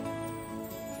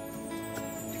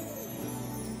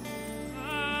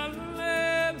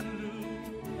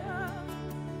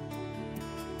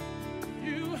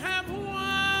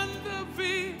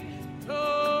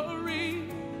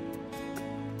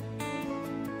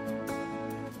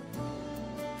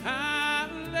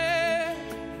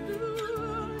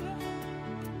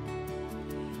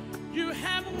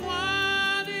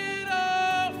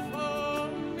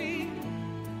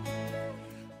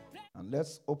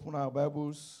Let's open our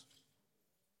Bibles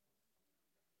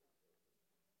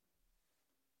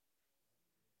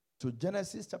to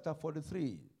Genesis chapter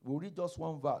 43. We'll read just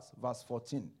one verse, verse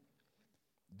 14.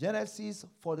 Genesis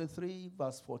 43,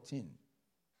 verse 14.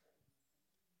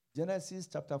 Genesis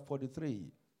chapter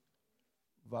 43,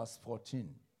 verse 14.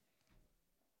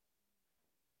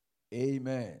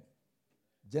 Amen.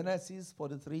 Genesis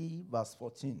 43, verse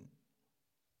 14.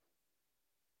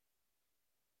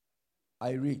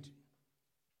 I read.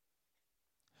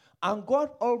 And God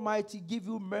Almighty give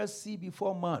you mercy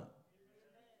before man.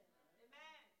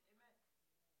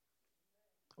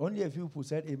 Only a few people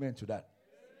said amen to that.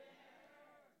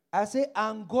 I say,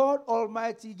 and God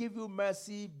Almighty give you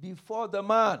mercy before the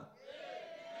man,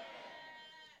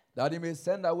 that he may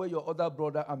send away your other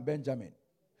brother and Benjamin.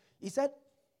 He said,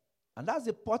 and that's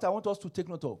the part I want us to take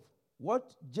note of.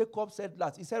 What Jacob said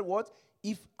last. He said what?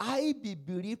 If I be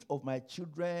bereaved of my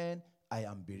children, I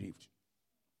am bereaved.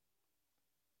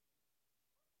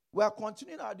 We are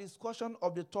continuing our discussion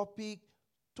of the topic,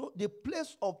 the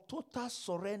place of total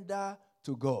surrender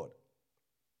to God.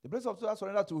 The place of total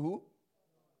surrender to who?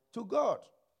 To God.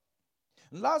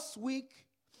 Last week,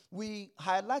 we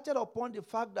highlighted upon the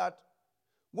fact that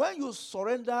when you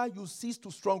surrender, you cease to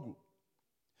struggle.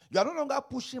 You are no longer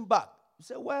pushing back. You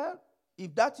say, well,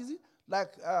 if that is it,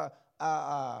 like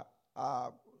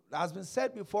has been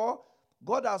said before,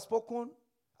 God has spoken,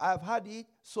 I have heard it,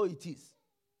 so it is.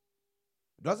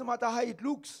 It doesn't matter how it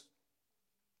looks.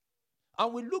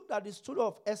 And we looked at the story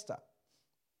of Esther.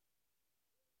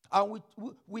 And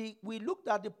we looked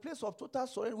at the place of total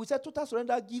surrender. We said total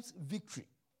surrender gives victory.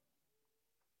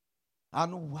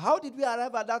 And how did we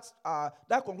arrive at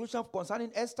that conclusion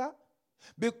concerning Esther?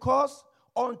 Because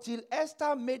until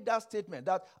Esther made that statement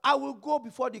that I will go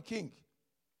before the king,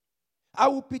 I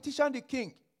will petition the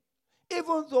king,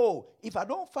 even though if I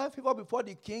don't find favor before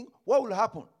the king, what will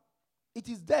happen? It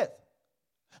is death.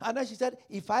 And then she said,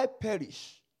 if I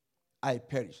perish, I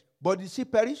perish. But did she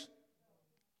perish?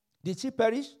 Did she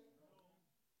perish?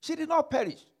 She did not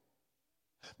perish.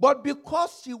 But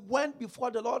because she went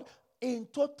before the Lord in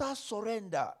total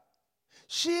surrender,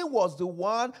 she was the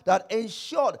one that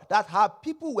ensured that her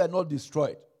people were not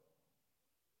destroyed.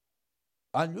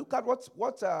 And look at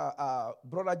what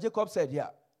Brother Jacob said here.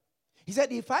 He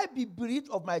said, if I be bereaved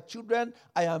of my children,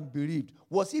 I am bereaved.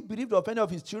 Was he bereaved of any of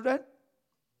his children?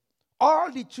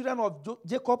 All the children of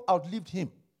Jacob outlived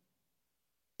him.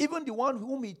 Even the one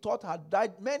whom he thought had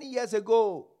died many years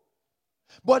ago.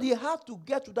 But he had to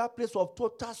get to that place of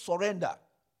total surrender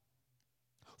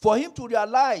for him to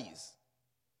realize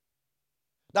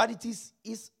that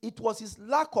it was his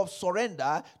lack of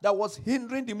surrender that was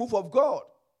hindering the move of God.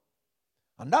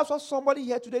 And that's what somebody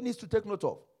here today needs to take note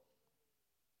of.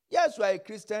 Yes, you are a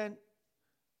Christian.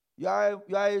 You are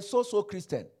a so-so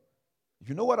Christian.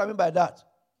 You know what I mean by that?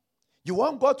 You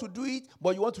want God to do it,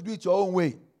 but you want to do it your own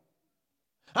way.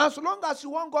 And so long as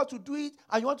you want God to do it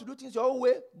and you want to do things your own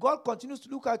way, God continues to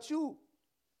look at you.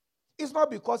 It's not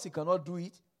because he cannot do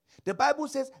it. The Bible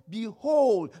says,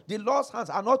 behold, the Lord's hands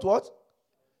are not what?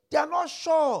 They are not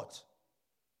short.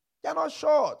 They are not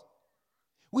short.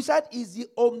 We said he's the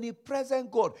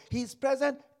omnipresent God. He is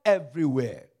present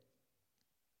everywhere.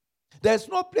 There's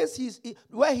no place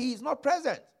where he is not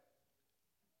present.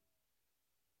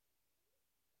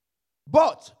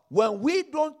 But when we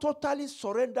don't totally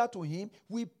surrender to him,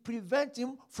 we prevent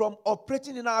him from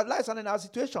operating in our lives and in our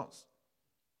situations.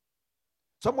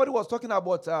 Somebody was talking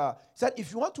about, said,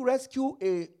 if you want to rescue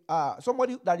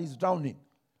somebody that is drowning,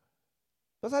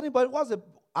 does anybody,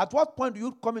 at what point do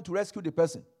you come in to rescue the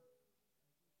person?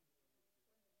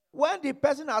 When the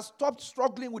person has stopped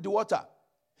struggling with the water.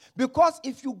 Because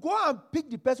if you go and pick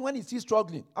the person when he's still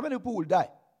struggling, how many people will die?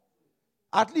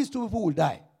 At least 2 people will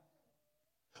die.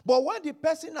 But when the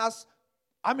person has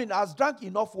drank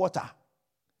enough water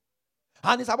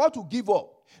and is about to give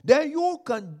up, then you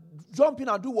can jump in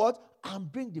and do what?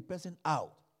 And bring the person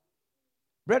out.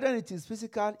 Brethren, it is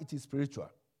physical, it is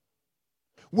spiritual.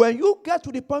 When you get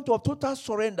to the point of total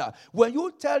surrender, when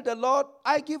you tell the Lord,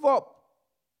 I give up.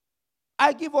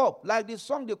 I give up, like the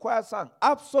song the choir sang,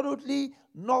 absolutely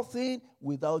nothing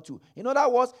without you. In other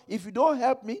words, if you don't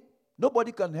help me,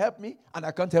 nobody can help me, and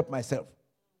I can't help myself.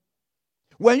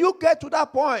 When you get to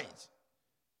that point,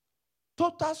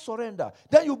 total surrender,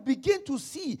 then you begin to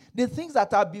see the things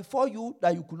that are before you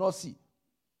that you could not see.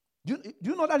 Do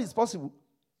you know that is possible?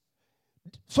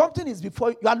 Something is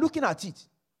before you, you are looking at it,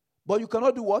 but you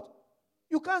cannot do what?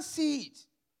 You can't see it.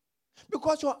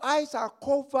 Because your eyes are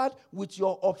covered with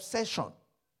your obsession.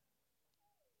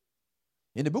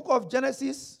 In the book of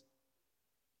Genesis,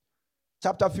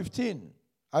 chapter 15,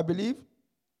 I believe,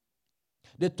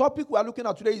 The topic we are looking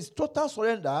at today is total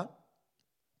surrender.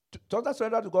 Total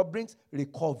surrender to God brings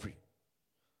recovery.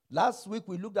 Last week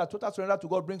we looked at total surrender to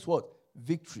God brings what?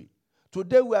 Victory.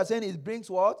 Today we are saying it brings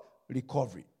what?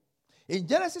 Recovery. In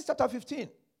Genesis chapter 15,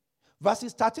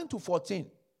 verses 13 to 14,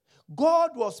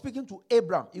 God was speaking to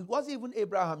Abraham. It wasn't even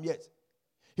Abraham yet.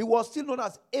 He was still known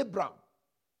as Abram.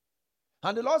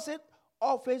 And the Lord said,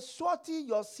 of a surety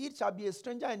your seed shall be a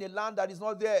stranger in a land that is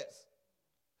not theirs.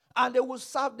 And they will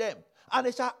serve them, and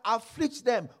they shall afflict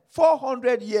them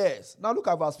 400 years. Now look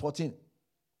at verse 14. It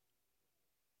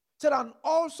said, and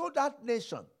also that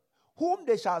nation whom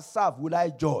they shall serve will I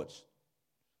judge.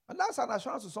 And that's an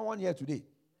assurance to someone here today.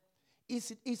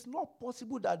 It's not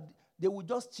possible that they will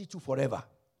just cheat you forever.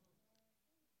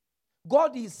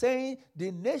 God is saying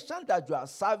the nation that you are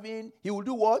serving, he will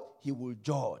do what? He will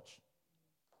judge.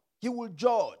 He will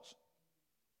judge.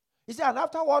 He said, and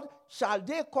afterward, shall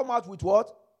they come out with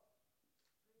what?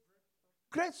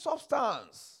 Great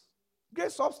substance.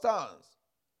 Great substance.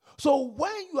 So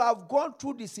when you have gone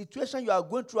through the situation you are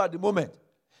going through at the moment,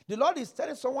 the Lord is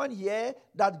telling someone here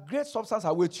that great substance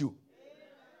awaits you.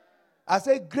 I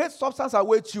say great substance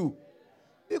awaits you.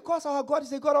 Because our God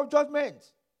is a God of judgment.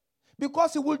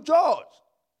 Because he will judge.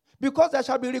 Because there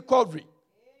shall be recovery.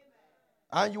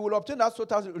 And you will obtain that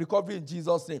total recovery in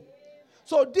Jesus' name.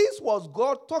 So this was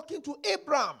God talking to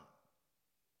Abraham.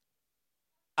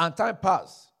 And time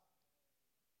passed.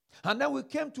 And then we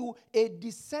came to a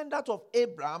descendant of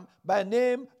Abraham by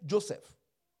name Joseph.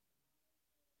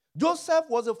 Joseph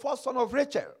was the first son of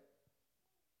Rachel,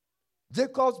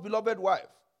 Jacob's beloved wife.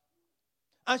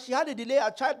 And she had a delay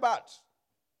at childbirth.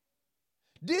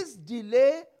 This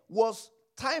delay was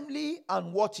timely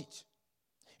and worth it.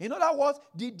 In other words,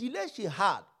 the delay she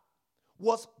had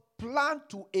was planned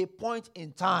to a point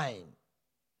in time.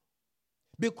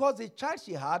 Because the child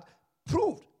she had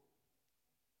proved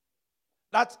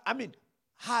that,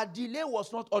 her delay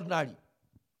was not ordinary.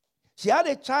 She had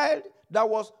a child that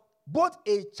was both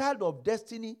a child of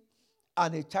destiny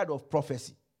and a child of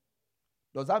prophecy.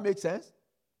 Does that make sense?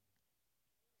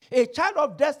 A child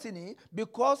of destiny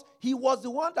because he was the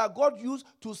one that God used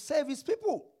to save his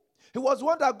people. He was the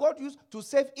one that God used to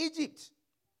save Egypt.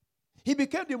 He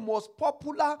became the most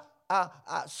popular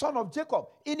son of Jacob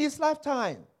in his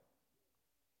lifetime.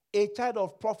 A child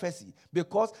of prophecy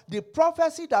because the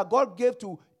prophecy that God gave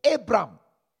to Abraham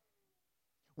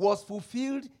was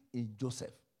fulfilled in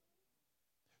Joseph.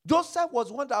 Joseph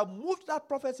was one that moved that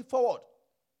prophecy forward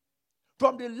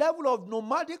from the level of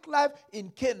nomadic life in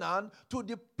Canaan to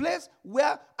the place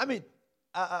where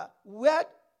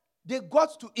they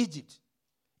got to Egypt.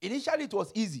 Initially it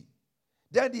was easy.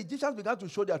 Then the Egyptians began to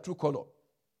show their true color.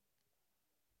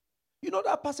 You know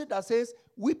that passage that says,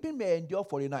 weeping may endure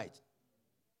for a night.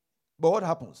 But what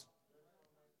happens?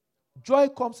 Joy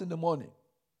comes in the morning.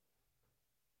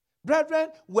 Brethren,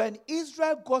 when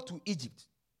Israel got to Egypt,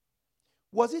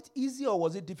 was it easy or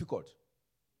was it difficult?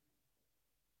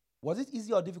 Was it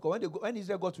easy or difficult when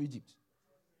Israel got to Egypt?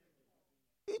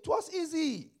 It was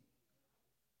easy.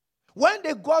 When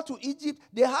they got to Egypt,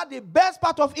 they had the best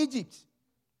part of Egypt.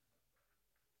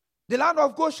 The land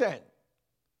of Goshen.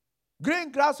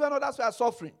 Green grass when others were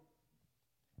suffering.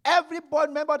 Every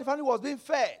board member of the family was being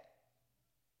fed.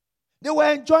 They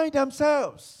were enjoying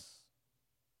themselves.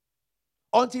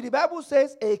 Until the Bible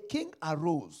says a king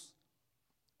arose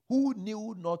who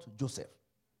knew not Joseph.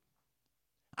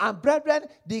 And brethren,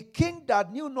 the king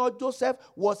that knew not Joseph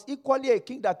was equally a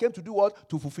king that came to do what?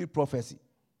 To fulfill prophecy.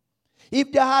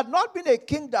 If there had not been a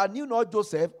king that knew not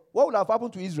Joseph, what would have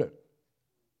happened to Israel?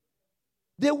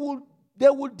 They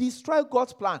would destroy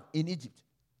God's plan in Egypt.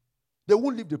 They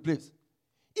won't leave the place.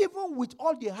 Even with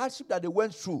all the hardship that they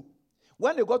went through,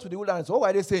 when they got to the wilderness, what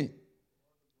were they saying?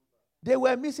 They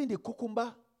were missing the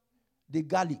cucumber, the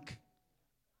garlic.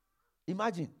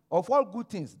 Imagine, of all good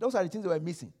things, those are the things they were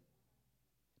missing.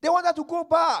 They wanted to go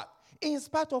back in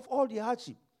spite of all the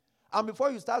hardship. And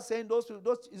before you start saying those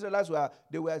Israelites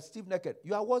were stiff-necked,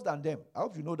 you are worse than them. I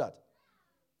hope you know that.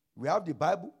 We have the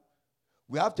Bible,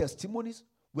 we have testimonies,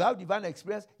 we have divine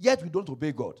experience, yet we don't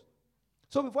obey God.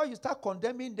 So before you start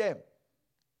condemning them,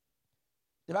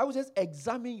 the Bible says,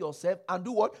 examine yourself and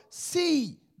do what?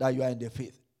 See that you are in the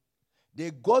faith.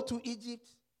 They go to Egypt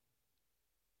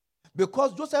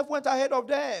because Joseph went ahead of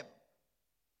them.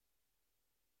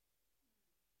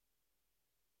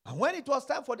 And when it was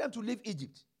time for them to leave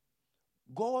Egypt,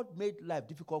 God made life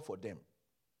difficult for them.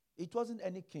 It wasn't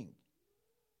any king.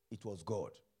 It was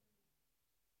God.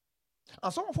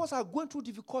 And some of us are going through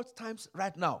difficult times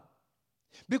right now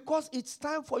because it's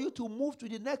time for you to move to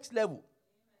the next level.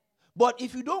 But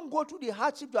if you don't go through the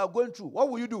hardship you are going through, what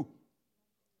will you do?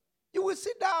 You will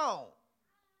sit down.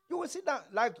 You will sit down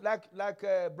like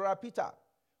Brother Peter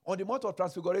on the Mount of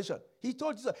Transfiguration. He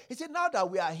told Jesus, he said, now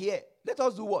that we are here, let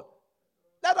us do what?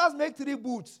 Let us make 3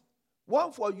 booths.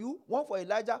 One for you, one for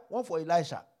Elijah, one for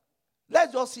Elisha.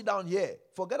 Let's just sit down here.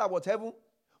 Forget about heaven.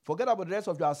 Forget about the rest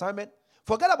of your assignment.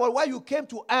 Forget about why you came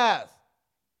to earth.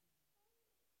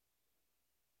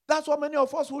 That's what many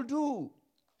of us will do.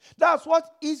 That's what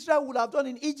Israel would have done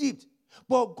in Egypt.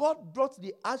 But God brought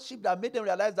the hardship that made them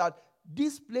realize that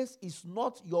this place is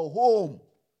not your home.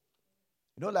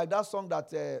 You know, like that song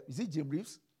that, is it Jim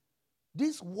Reeves?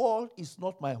 This world is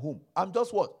not my home. I'm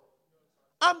just what?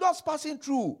 I'm just passing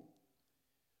through.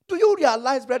 Do you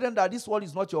realize, brethren, that this world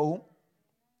is not your home?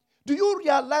 Do you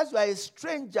realize you are a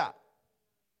stranger?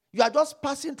 You are just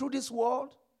passing through this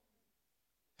world?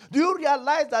 Do you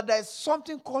realize that there is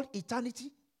something called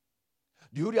eternity?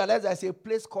 Do you realize there is a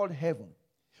place called heaven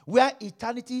where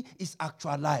eternity is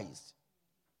actualized?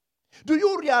 Do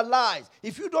you realize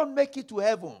if you don't make it to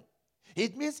heaven,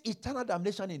 it means eternal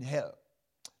damnation in hell?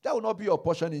 That will not be your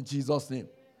portion in Jesus' name.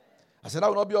 I said that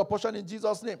will not be your portion in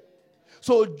Jesus' name.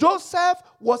 So Joseph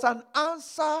was an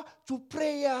answer to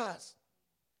prayers.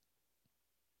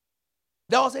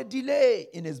 There was a delay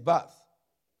in his birth.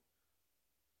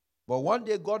 But one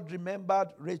day God remembered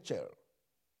Rachel.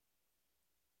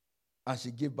 And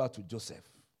she gave birth to Joseph.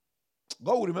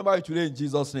 God will remember you today in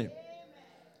Jesus' name. Amen.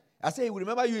 I say he will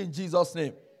remember you in Jesus'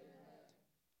 name.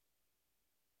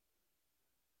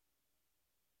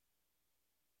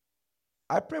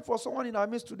 I pray for someone in our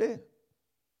midst today.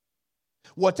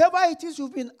 Whatever it is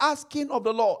you've been asking of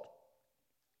the Lord,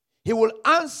 he will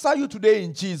answer you today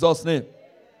in Jesus' name.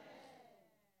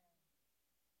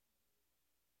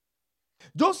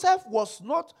 Joseph was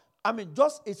not,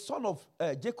 just a son of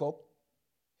Jacob.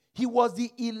 He was the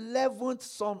 11th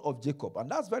son of Jacob. And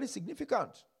that's very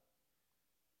significant.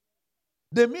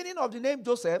 The meaning of the name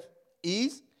Joseph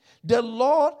is, the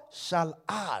Lord shall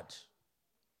add.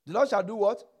 The Lord shall do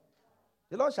what?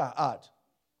 The Lord shall add.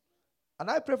 And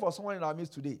I pray for someone in our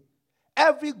midst today.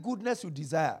 Every goodness you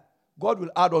desire, God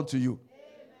will add unto you.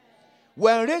 Amen.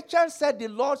 When Rachel said, the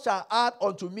Lord shall add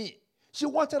unto me, she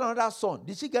wanted another son.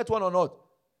 Did she get one or not?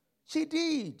 She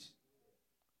did.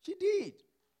 She did.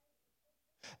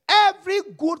 Every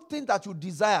good thing that you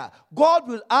desire, God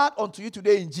will add unto you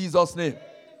today in Jesus' name. Amen.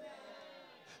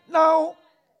 Now,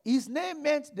 his name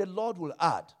meant the Lord will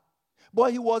add.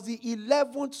 But he was the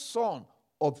 11th son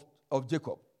of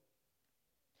Jacob.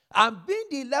 And being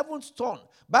the 11th son,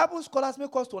 Bible scholars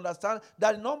make us to understand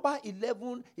that the number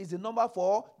 11 is the number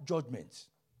for judgment.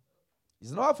 It's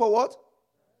the number for what?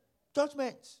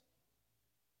 Judgment.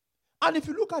 And if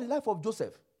you look at the life of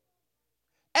Joseph,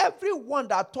 everyone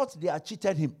that thought they had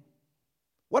cheated him,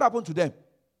 what happened to them?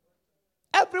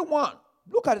 Everyone.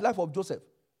 Look at the life of Joseph.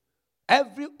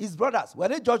 His brothers, were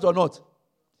they judged or not?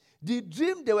 The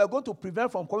dream they were going to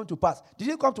prevent from coming to pass, did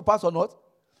it come to pass or not?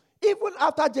 Even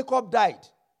after Jacob died,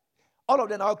 all of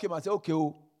them now came and said, okay,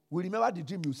 we remember the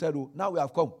dream you said, now we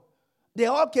have come. They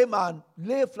all came and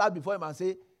lay flat before him and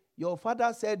say, your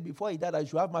father said before he died that you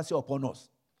should have mercy upon us.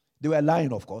 They were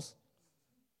lying, of course.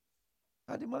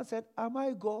 And the man said, am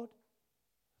I God?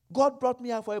 God brought me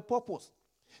here for a purpose.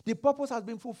 The purpose has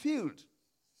been fulfilled.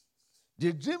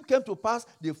 The dream came to pass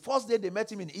the first day they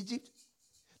met him in Egypt.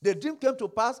 The dream came to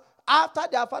pass after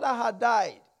their father had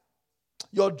died.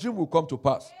 Your dream will come to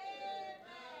pass.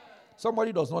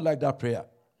 Somebody does not like that prayer.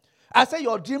 I say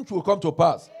your dreams will come to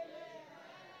pass.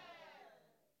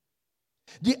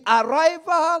 The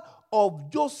arrival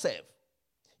of Joseph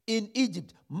in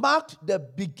Egypt marked the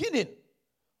beginning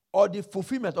or the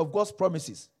fulfillment of God's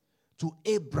promises to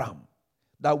Abraham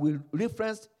that we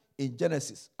referenced in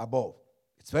Genesis above.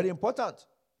 It's very important.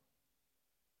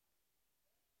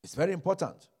 It's very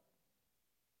important.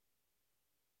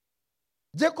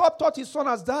 Jacob thought his son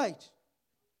has died,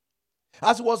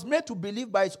 as he was made to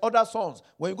believe by his other sons.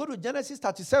 When you go to Genesis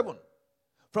 37,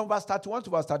 from verse 31 to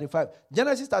verse 35,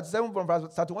 Genesis 37 from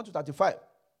verse 31 to 35,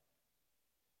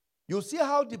 you see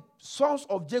how the sons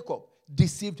of Jacob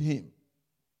deceived him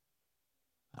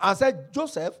and said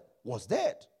Joseph was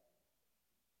dead.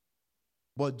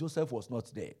 But Joseph was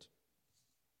not dead.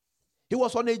 He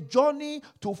was on a journey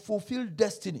to fulfill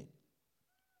destiny.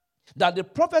 That the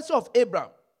prophecy of Abraham,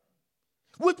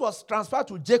 which was transferred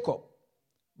to Jacob,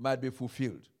 might be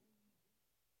fulfilled.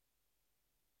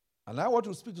 And I want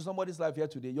to speak to somebody's life here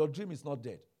today. Your dream is not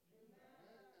dead.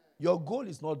 Your goal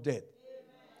is not dead.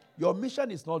 Your mission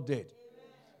is not dead.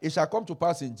 It shall come to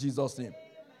pass in Jesus' name.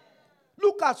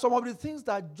 Look at some of the things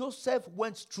that Joseph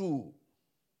went through.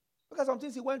 Look at some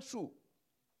things he went through.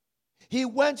 He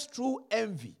went through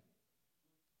envy.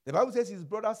 The Bible says his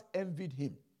brothers envied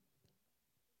him.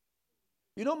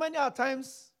 You know, many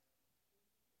times,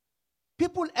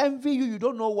 people envy you, you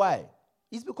don't know why.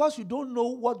 It's because you don't know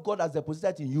what God has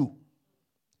deposited in you.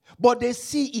 But they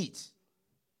see it.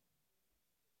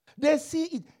 They see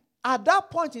it. At that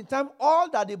point in time, all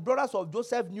that the brothers of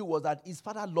Joseph knew was that his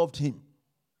father loved him.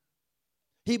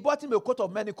 He bought him a coat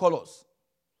of many colors.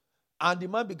 And the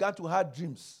man began to have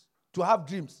dreams.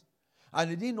 And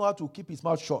he didn't know how to keep his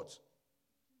mouth shut.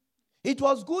 It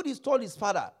was good he told his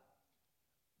father.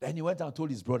 Then he went and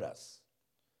told his brothers.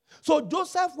 So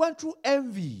Joseph went through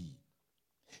envy.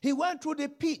 He went through the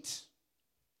pit.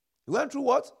 He went through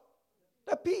what?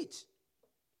 The pit.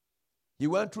 He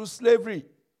went through slavery.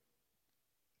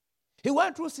 He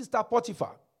went through Sister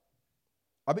Potiphar.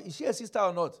 I mean, is she a sister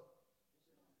or not?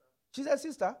 She's a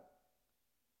sister.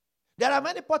 There are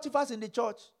many Potiphars in the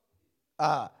church.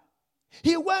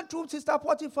 He went through Sister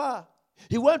Potiphar.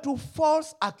 He went through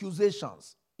false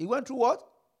accusations. He went through what?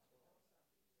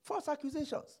 False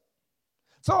accusations.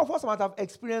 Some of us might have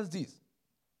experienced this.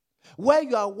 Where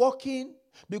you are working,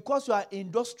 because you are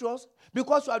industrious,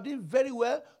 because you are doing very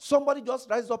well, somebody just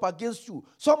rises up against you.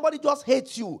 Somebody just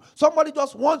hates you. Somebody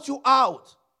just wants you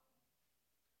out.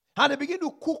 And they begin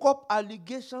to cook up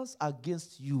allegations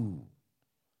against you.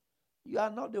 You are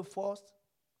not the first,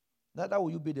 neither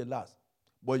will you be the last,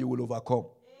 but you will overcome.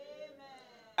 Amen.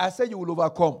 I said you will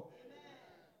overcome. Amen.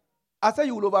 I said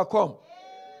you will overcome. Amen.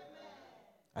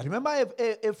 I remember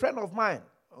a friend of mine,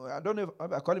 I don't know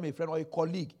if I call him a friend or a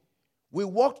colleague. We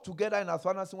worked together in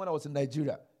Aswanasi when I was in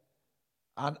Nigeria.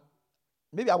 And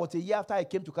maybe about a year after I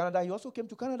came to Canada, he also came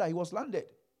to Canada. He was landed.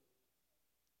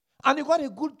 And he got a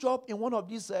good job in one of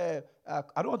these, I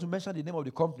don't want to mention the name of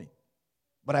the company,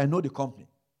 but I know the company.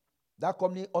 That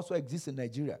company also exists in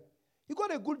Nigeria. He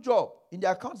got a good job in the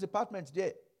accounts department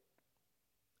there.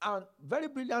 And very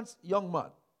brilliant young man.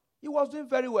 He was doing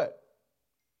very well.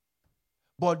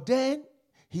 But then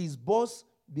his boss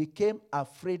became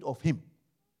afraid of him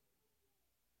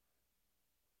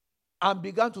and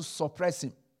began to suppress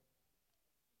him.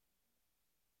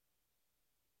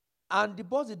 And the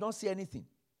boss did not say anything.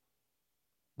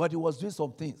 But he was doing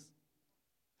some things.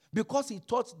 Because he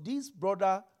thought this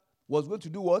brother was going to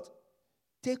do what?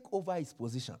 Take over his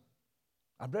position.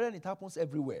 And brethren, it happens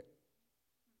everywhere.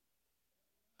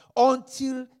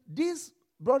 Until this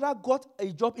brother got a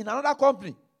job in another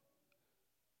company.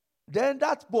 Then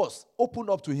that boss opened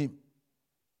up to him.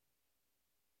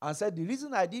 And said, the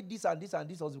reason I did this and this and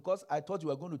this was because I thought you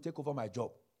were going to take over my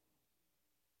job.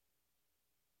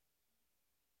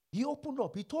 He opened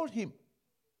up. He told him,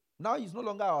 now he's no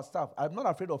longer our staff. I'm not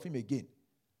afraid of him again.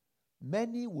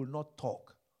 Many will not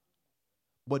talk,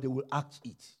 but they will act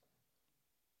it.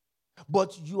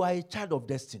 But you are a child of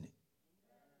destiny.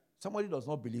 Somebody does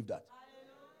not believe that.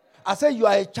 I say you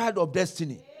are a child of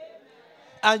destiny.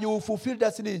 And you will fulfill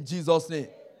destiny in Jesus' name.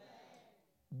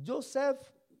 Joseph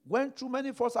went through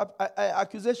many false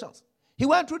accusations. He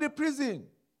went through the prison.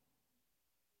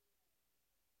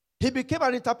 He became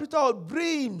an interpreter of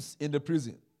dreams in the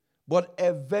prison. But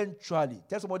eventually,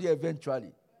 tell somebody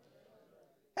eventually.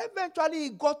 Eventually, he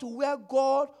got to where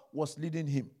God was leading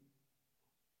him.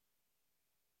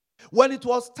 When it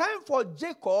was time for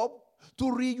Jacob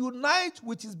to reunite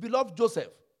with his beloved Joseph,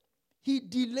 he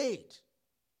delayed.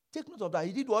 Take note of that.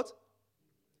 He did what?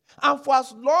 And for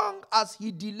as long as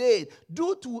he delayed,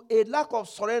 due to a lack of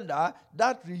surrender,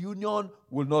 that reunion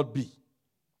will not be.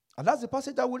 And that's the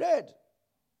passage that we read.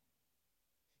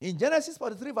 In Genesis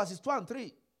 43, verses 2 and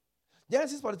 3.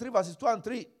 Genesis 43, verses 2 and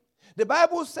 3. The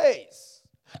Bible says,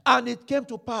 and it came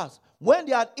to pass, when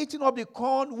they had eaten up the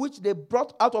corn which they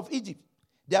brought out of Egypt,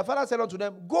 their father said unto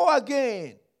them, go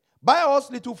again, buy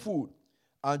us little food.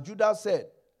 And Judah said,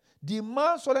 the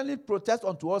man suddenly protests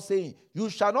unto us, saying, you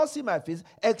shall not see my face,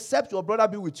 except your brother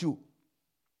be with you.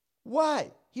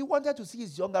 Why? He wanted to see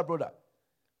his younger brother.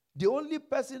 The only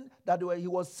person that he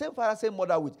was same father, same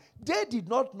mother with. They did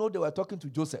not know they were talking to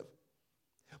Joseph.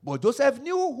 But Joseph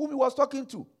knew whom he was talking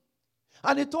to.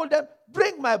 And he told them,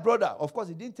 bring my brother. Of course,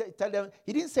 he didn't tell them,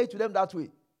 he didn't say to them that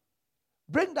way.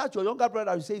 Bring that your younger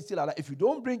brother, you say he's still alive. If you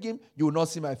don't bring him, you will not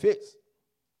see my face.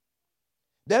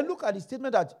 Then look at the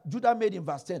statement that Judah made in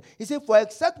verse 10. He said, for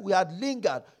except we had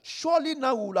lingered, surely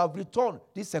now we will have returned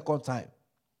this second time.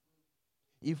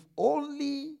 If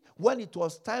only when it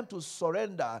was time to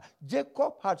surrender,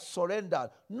 Jacob had surrendered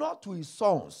not to his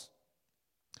sons,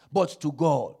 but to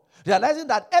God. Realizing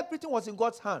that everything was in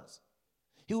God's hands,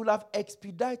 he would have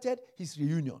expedited his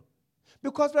reunion.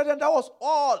 Because, brethren, that was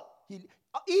all.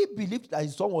 He believed that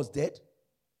his son was dead.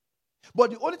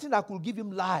 But the only thing that could give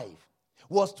him life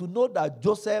was to know that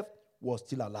Joseph was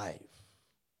still alive.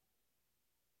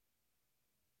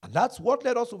 And that's what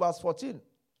led us to verse 14.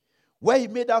 where he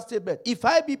made that statement. If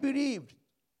I be bereaved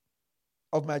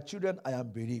of my children, I am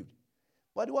bereaved.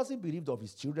 But he wasn't bereaved of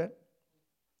his children.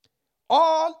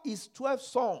 All his 12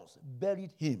 sons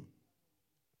buried him.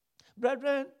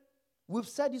 Brethren, we've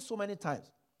said this so many times.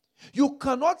 You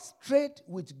cannot trade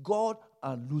with God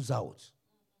and lose out.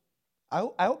 I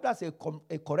hope that's a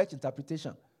correct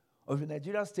interpretation of a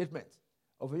Nigerian statement,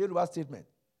 of a Yoruba statement.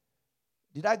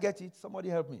 Did I get it? Somebody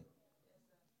help me.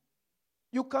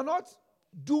 You cannot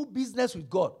do business with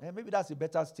God. Maybe that's a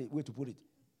better way to put it.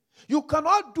 You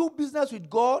cannot do business with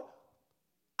God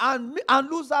and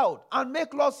lose out and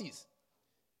make losses.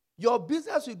 Your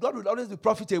business with God will always be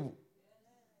profitable.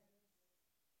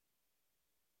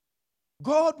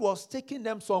 God was taking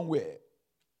them somewhere.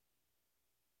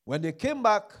 When they came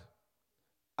back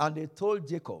and they told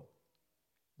Jacob,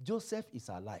 Joseph is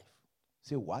alive.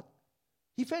 Say, what?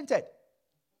 He fainted.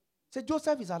 Say,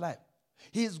 Joseph is alive.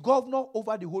 He is governor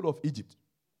over the whole of Egypt.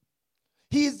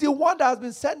 He is the one that has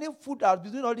been sending food, that has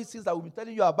been doing all these things that we've been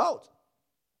telling you about.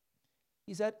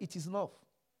 He said, it is enough.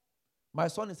 My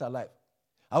son is alive.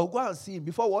 I will go and see him.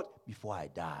 Before what? Before I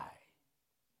die.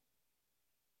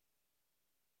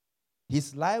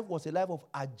 His life was a life of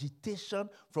agitation,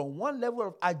 from one level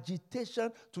of agitation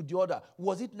to the other.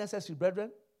 Was it necessary,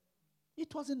 brethren?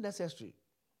 It wasn't necessary.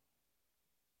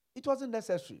 It wasn't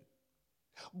necessary.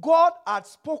 God had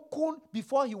spoken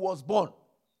before he was born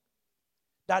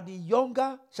that the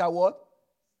younger shall what?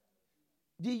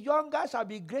 The younger shall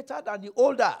be greater than the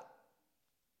older.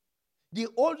 The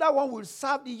older one will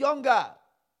serve the younger.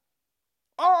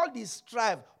 All the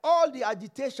strife, all the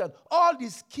agitation, all the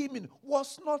scheming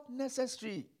was not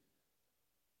necessary.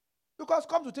 Because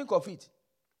come to think of it,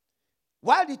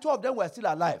 while the two of them were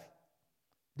still alive,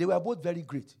 they were both very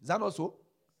great. Is that not so?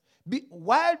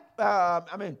 While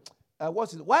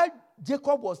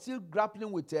Jacob was still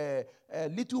grappling with a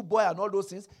little boy and all those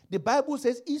things, the Bible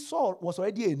says Esau was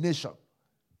already a nation.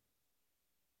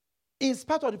 In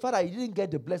spite of the fact that he didn't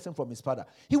get the blessing from his father,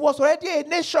 he was already a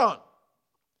nation.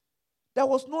 There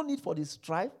was no need for the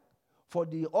strife, for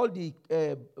all the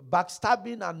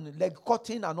backstabbing and leg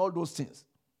cutting and all those things.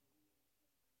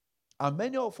 And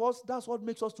many of us, that's what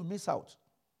makes us to miss out.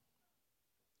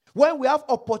 When we have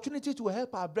opportunity to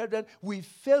help our brethren, we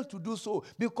fail to do so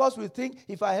because we think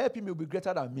if I help him, he'll be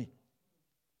greater than me.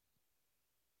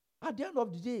 At the end of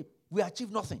the day, we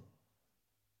achieve nothing.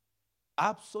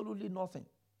 Absolutely nothing.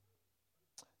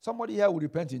 Somebody here will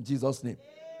repent in Jesus' name.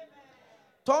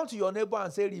 Turn to your neighbor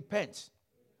and say, repent.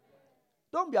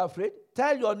 Don't be afraid.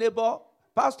 Tell your neighbor,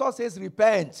 pastor says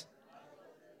repent.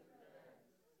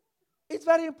 It's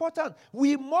very important.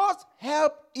 We must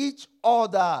help each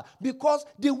other because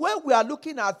the way we are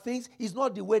looking at things is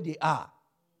not the way they are.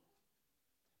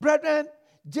 Brethren,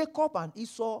 Jacob and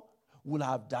Esau will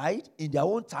have died in their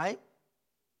own time,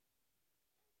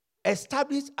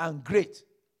 established and great.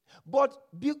 But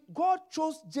God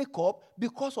chose Jacob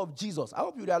because of Jesus. I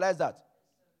hope you realize that.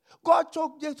 God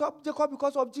chose Jacob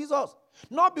because of Jesus,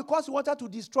 not because he wanted to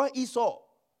destroy Esau.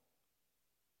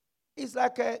 It's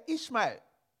like Ishmael.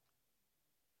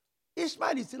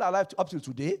 Ishmael is still alive up till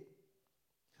today.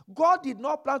 God did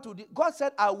not plan to. God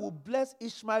said, I will bless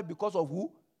Ishmael because of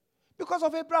who? Because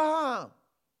of Abraham.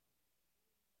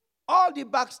 All the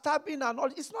backstabbing and all,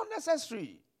 it's not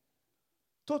necessary.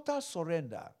 Total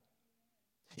surrender.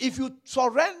 If you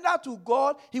surrender to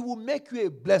God, he will make you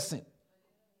a blessing.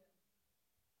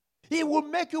 He will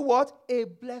make you what? A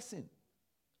blessing.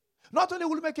 Not only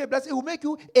will he make you a blessing, he will make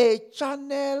you a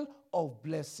channel of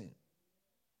blessing.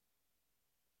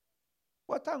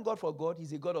 But thank God for God,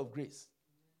 he's a God of grace.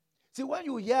 See, when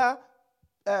you hear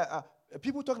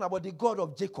people talking about the God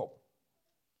of Jacob,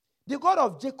 the God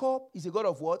of Jacob is a God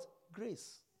of what?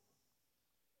 Grace.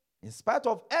 In spite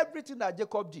of everything that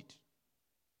Jacob did,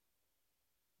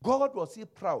 God was still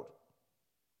proud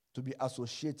to be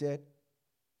associated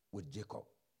with Jacob.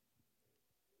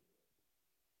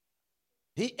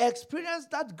 He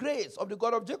experienced that grace of the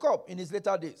God of Jacob in his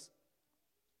later days.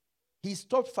 He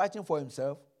stopped fighting for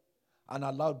himself and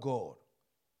allowed God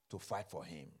to fight for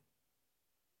him.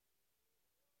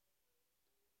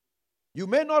 You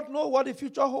may not know what the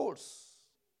future holds,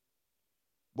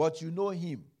 but you know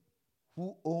him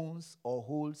who owns or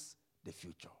holds the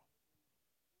future.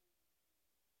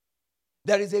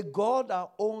 There is a God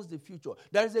that owns the future.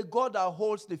 There is a God that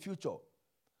holds the future.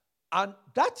 And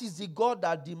that is the God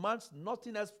that demands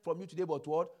nothing else from you today but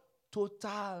what?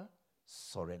 Total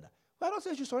surrender. Why don't say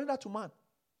you should surrender to man?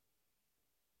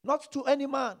 Not to any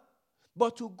man,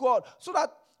 but to God. So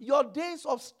that your days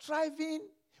of striving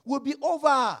will be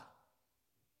over.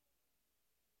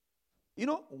 You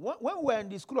know, when we were in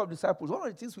the school of disciples, one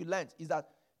of the things we learned is that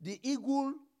the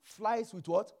eagle flies with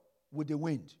what? With the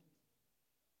wind.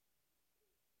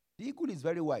 The eagle is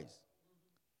very wise.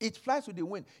 It flies with the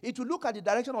wind. It will look at the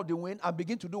direction of the wind and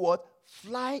begin to do what?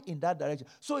 Fly in that direction.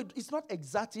 So it's not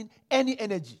exerting any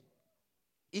energy.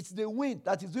 It's the wind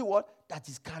that is doing what? That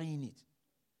is carrying it.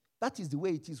 That is the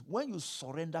way it is. When you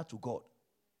surrender to God,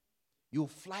 you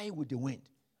fly with the wind.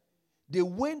 The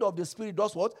wind of the Spirit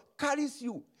does what? Carries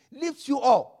you, lifts you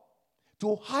up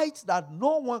to heights that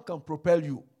no one can propel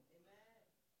you.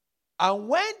 And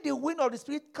when the wind of the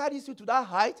Spirit carries you to that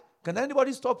height, can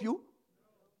anybody stop you?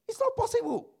 It's not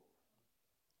possible.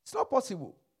 It's not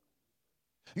possible.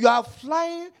 You are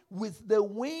flying with the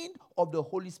wind of the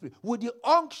Holy Spirit, with the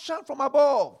unction from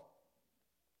above.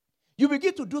 You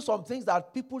begin to do some things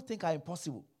that people think are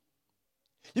impossible.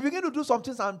 You begin to do some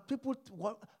things and people,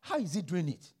 how is he doing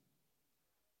it?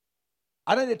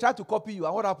 And then they try to copy you.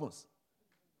 And what happens?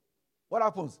 What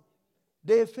happens?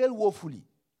 They fail woefully.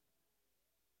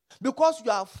 Because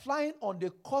you are flying on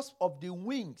the cusp of the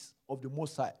wings of the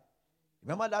Most High.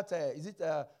 Remember that, is it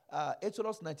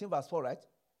Exodus 19 verse 4, right?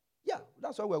 Yeah,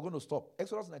 that's why we're going to stop.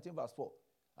 Exodus 19 verse 4.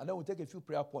 And then we'll take a few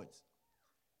prayer points.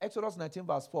 Exodus 19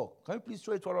 verse 4. Can you please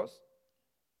show it for us?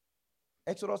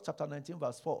 Exodus chapter 19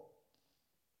 verse 4.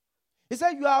 He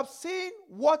said, you have seen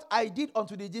what I did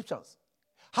unto the Egyptians.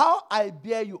 How I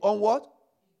bear you on what?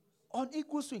 On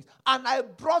eagle's wings. And I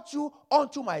brought you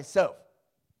unto myself.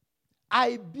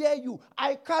 I bear you.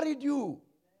 I carried you.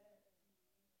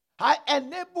 I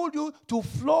enabled you to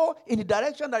flow in the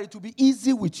direction that it will be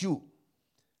easy with you.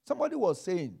 Somebody was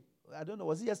saying, I don't know,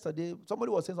 was it yesterday?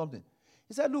 Somebody was saying something.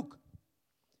 He said, look,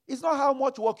 it's not how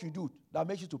much work you do that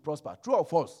makes you to prosper. True or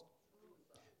false?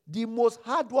 The most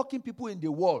hardworking people in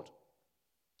the world,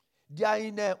 they are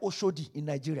in Oshodi in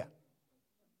Nigeria.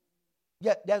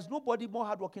 Yeah, there's nobody more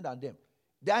hardworking than them.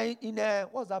 They are in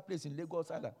what's that place in Lagos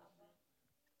Island?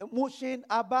 Moshin,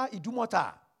 Aba,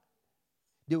 Idumota.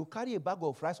 They will carry a bag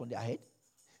of rice on their head.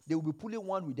 They will be pulling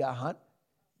one with their hand.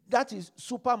 That is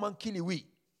Superman Kiliwi.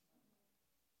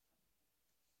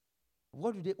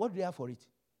 What do they have for it?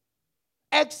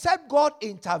 Except God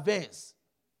intervenes.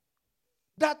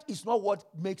 That is not what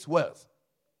makes wealth.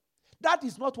 That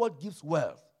is not what gives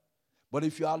wealth. But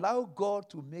if you allow God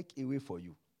to make a way for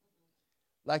you,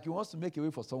 like he wants to make a way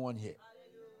for someone here.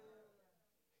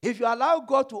 If you allow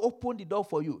God to open the door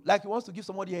for you, like he wants to give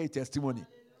somebody here a testimony.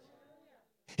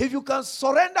 If you can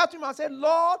surrender to him and say,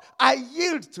 Lord, I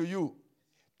yield to you.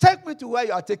 Take me to where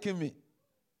you are taking me.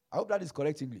 I hope that is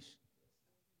correct English.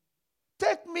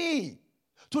 Take me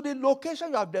to the location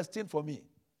you have destined for me.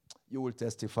 You will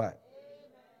testify.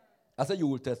 I said you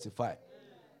will testify.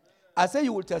 I say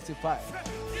you will testify.